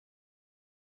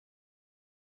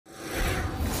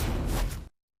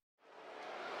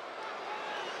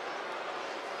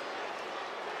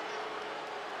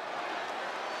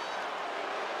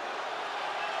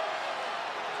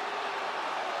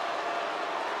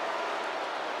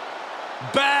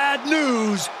bad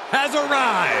news has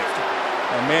arrived.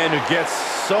 A man who gets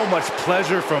so much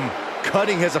pleasure from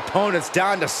cutting his opponents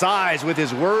down to size with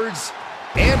his words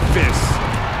and fists.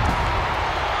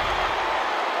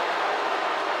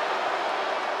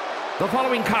 The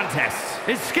following contest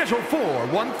is scheduled for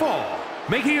one fall.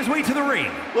 Making his way to the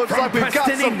ring. Looks like we've got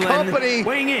some company,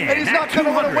 weighing in and he's not going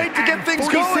to want to wait to get things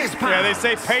going. Yeah, they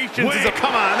say patience is a...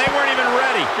 Come on, they weren't even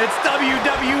ready. It's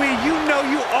WWE. You know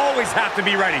you always have to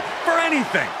be ready for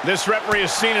anything. This referee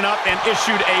has seen it up and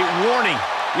issued a warning.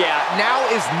 Yeah, now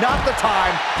is not the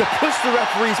time to push the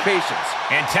referee's patience.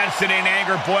 Intensity and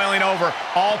anger boiling over,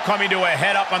 all coming to a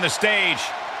head up on the stage.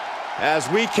 As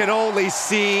we can only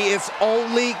see, it's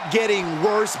only getting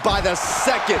worse by the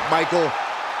second, Michael.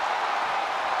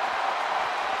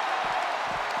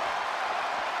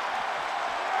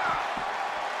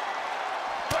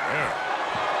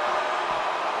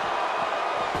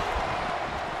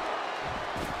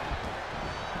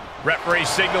 Referee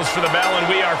signals for the bell, and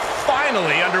we are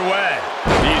finally underway.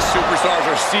 These superstars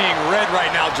are seeing red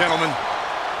right now, gentlemen.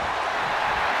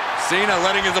 Cena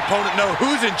letting his opponent know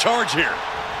who's in charge here.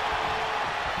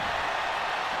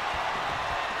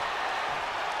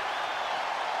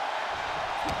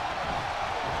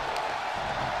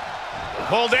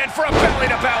 Pulled in for a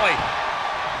belly-to-belly.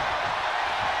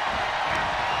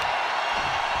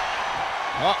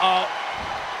 Uh-oh.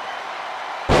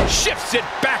 Shifts it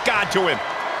back onto him.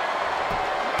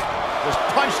 Just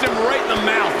punched him right in the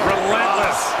mouth.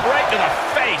 Relentless. Right to the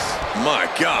face. My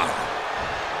God.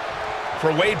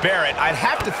 For Wade Barrett, I'd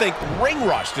have to think ring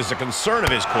rust is a concern of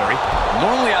his, Corey.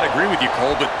 Normally I'd agree with you,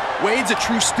 Cole, but Wade's a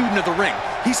true student of the ring.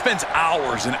 He spends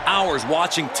hours and hours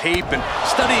watching tape and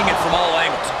studying it from all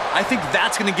angles. I think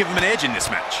that's going to give him an edge in this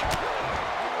match.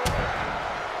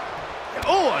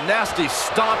 Oh, a nasty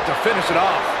stop to finish it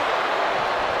off.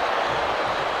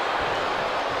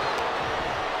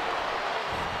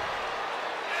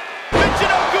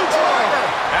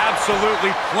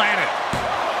 Absolutely planted.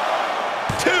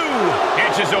 2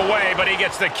 inches away, but he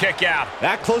gets the kick out.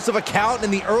 That close of a count in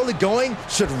the early going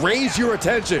should raise your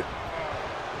attention.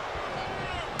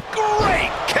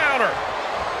 Great counter.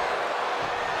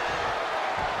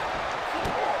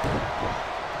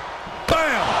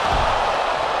 Bam.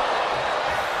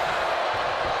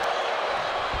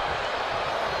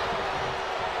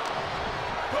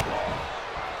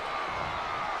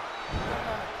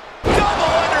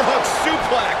 Double underhook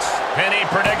suplex. Penny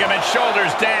predicament,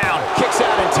 shoulders down. Kicks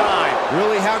out in time.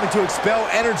 Really having to expel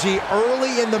energy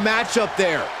early in the matchup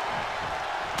there.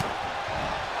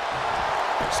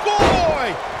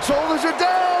 Schoolboy! Shoulders are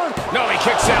down. No, he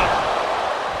kicks out.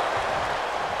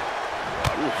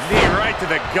 Knee right to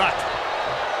the gut.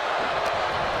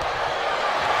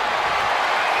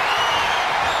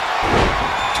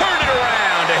 Turn it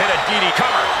around to hit a DD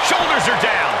cover. Shoulders are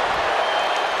down.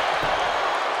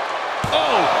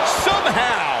 Oh,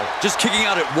 somehow. Just kicking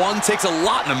out at one takes a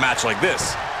lot in a match like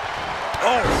this.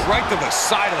 Oh, right to the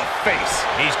side of the face.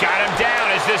 He's got him down.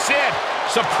 Is this it?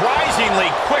 Surprisingly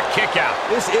quick kick out.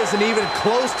 This isn't even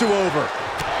close to over.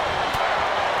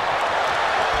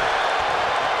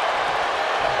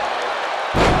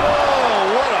 Oh,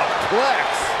 what a plex.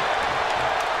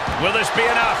 Will this be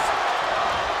enough?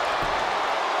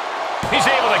 He's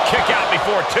able to kick out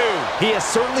before 2. He is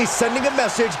certainly sending a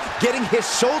message, getting his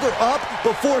shoulder up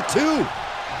before 2.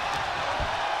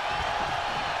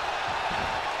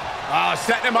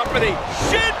 Setting him up for the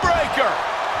shin breaker.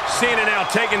 Cena now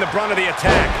taking the brunt of the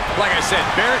attack. Like I said,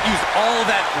 Barrett used all of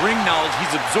that ring knowledge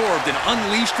he's absorbed and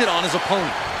unleashed it on his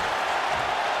opponent.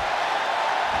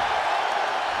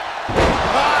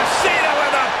 Cena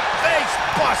with a face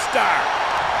buster.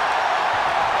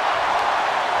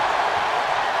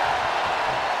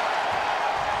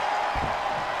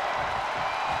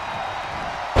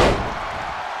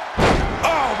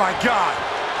 Oh my God.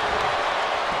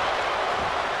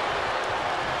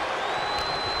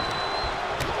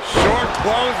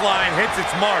 Clothesline hits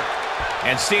its mark.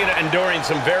 And Cena enduring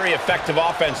some very effective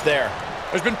offense there.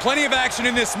 There's been plenty of action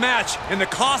in this match, and the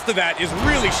cost of that is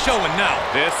really showing now.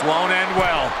 This won't end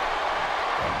well.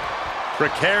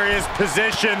 Precarious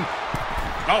position.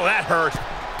 Oh, that hurt.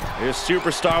 This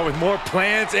superstar with more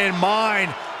plans in mind.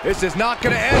 This is not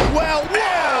going to end well.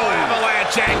 Whoa!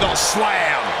 Avalanche angle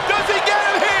slam. Does he get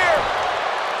him here?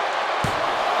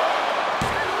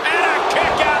 And a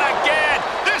kick out again.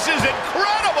 This is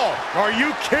incredible. Are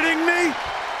you kidding me?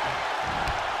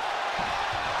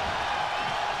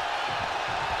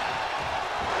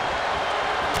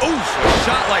 Oof, a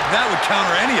shot like that would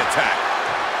counter any attack.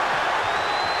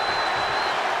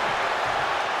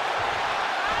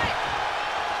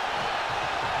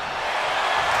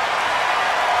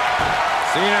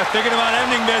 Cena thinking about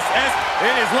ending this.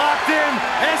 It is locked in.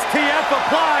 STF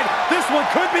applied. This one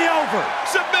could be over.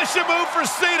 Submission move for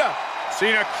Cena.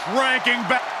 Cena cranking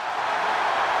back.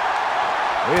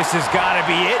 This has got to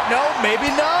be it. No, maybe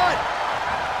not.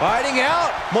 Fighting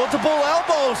out. Multiple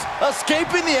elbows.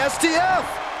 Escaping the STF.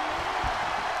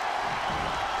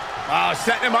 Oh,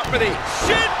 setting him up for the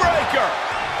shin breaker.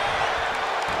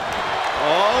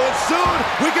 Oh, and soon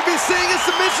we could be seeing a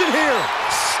submission here.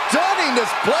 Stunning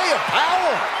display of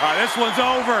power. All right, this one's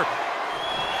over.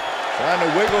 Trying to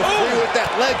wiggle free with that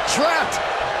leg trapped.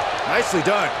 Nicely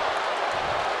done.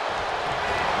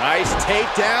 Nice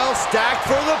takedown, stacked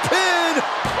for the pin.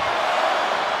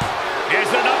 Is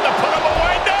enough to put him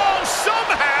away? No,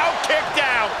 somehow kicked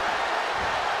out.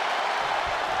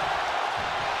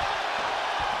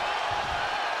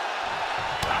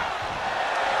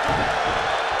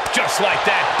 Just like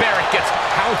that, Barrett gets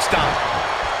pounced on.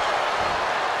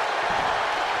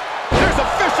 There's a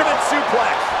fisherman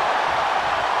suplex.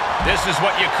 This is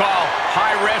what you call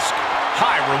high risk,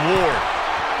 high reward.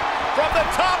 From the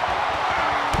top.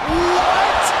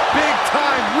 What? Big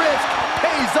time risk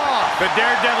pays off. The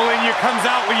daredevil in you comes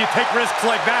out when you take risks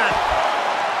like that.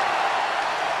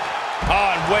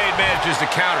 Oh, and Wade manages to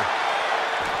counter.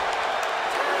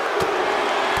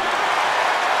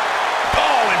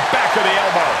 Oh, and back of the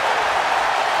elbow.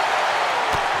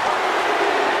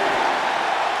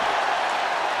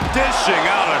 Dishing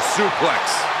out a suplex.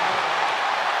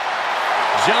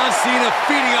 John Cena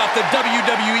feeding off the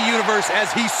WWE Universe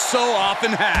as he so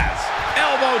often has.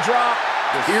 Elbow drop.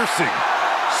 Piercing.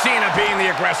 Cena being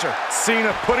the aggressor.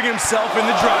 Cena putting himself in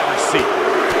the driver's seat.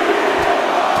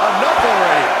 Enough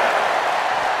already.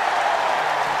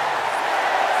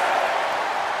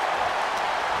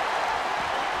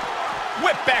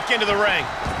 Whip back into the ring.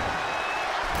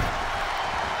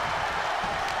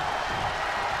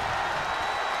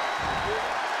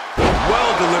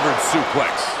 Well-delivered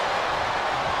suplex.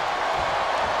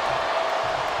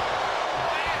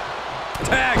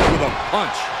 Tagged with a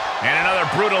punch. And another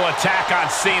brutal attack on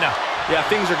Cena. Yeah,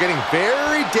 things are getting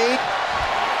very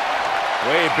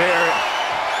Wade Barrett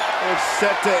is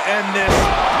set to end this.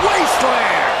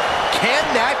 Wasteland! Can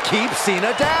that keep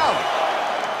Cena down?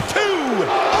 Two!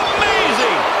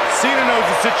 Amazing! Cena knows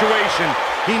the situation.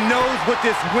 He knows what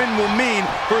this win will mean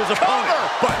for his opponent,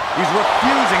 but he's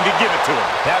refusing to give it to him.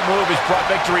 That move has brought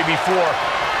victory before.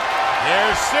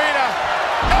 There's Cena.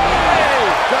 Hey!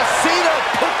 Does Cena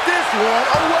put this one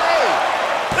away?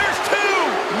 There's two.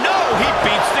 No, he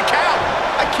beats the count.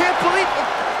 I can't believe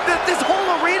that this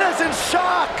whole arena's in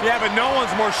shock. Yeah, but no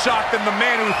one's more shocked than the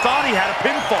man who thought he had a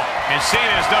pinfall. And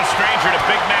Cena is no stranger to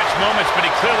big match moments, but he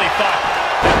clearly thought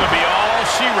that would be all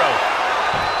she wrote.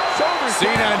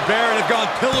 Cena and Barrett have gone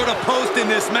pillar to post in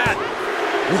this match.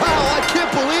 Wow, I can't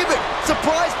believe it.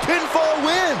 Surprise pinfall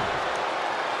win.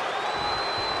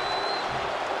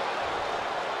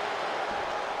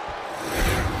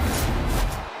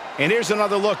 And here's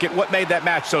another look at what made that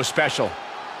match so special.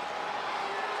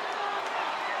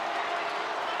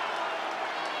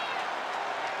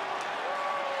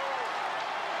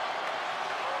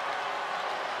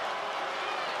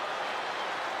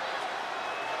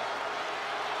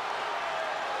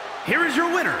 Here is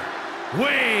your winner,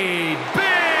 Wade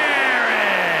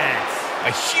Barrett.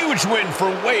 A huge win for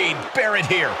Wade Barrett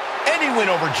here. Any win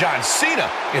over John Cena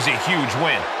is a huge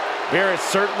win. Barrett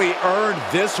certainly earned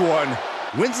this one.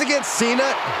 Wins against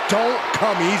Cena don't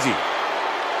come easy.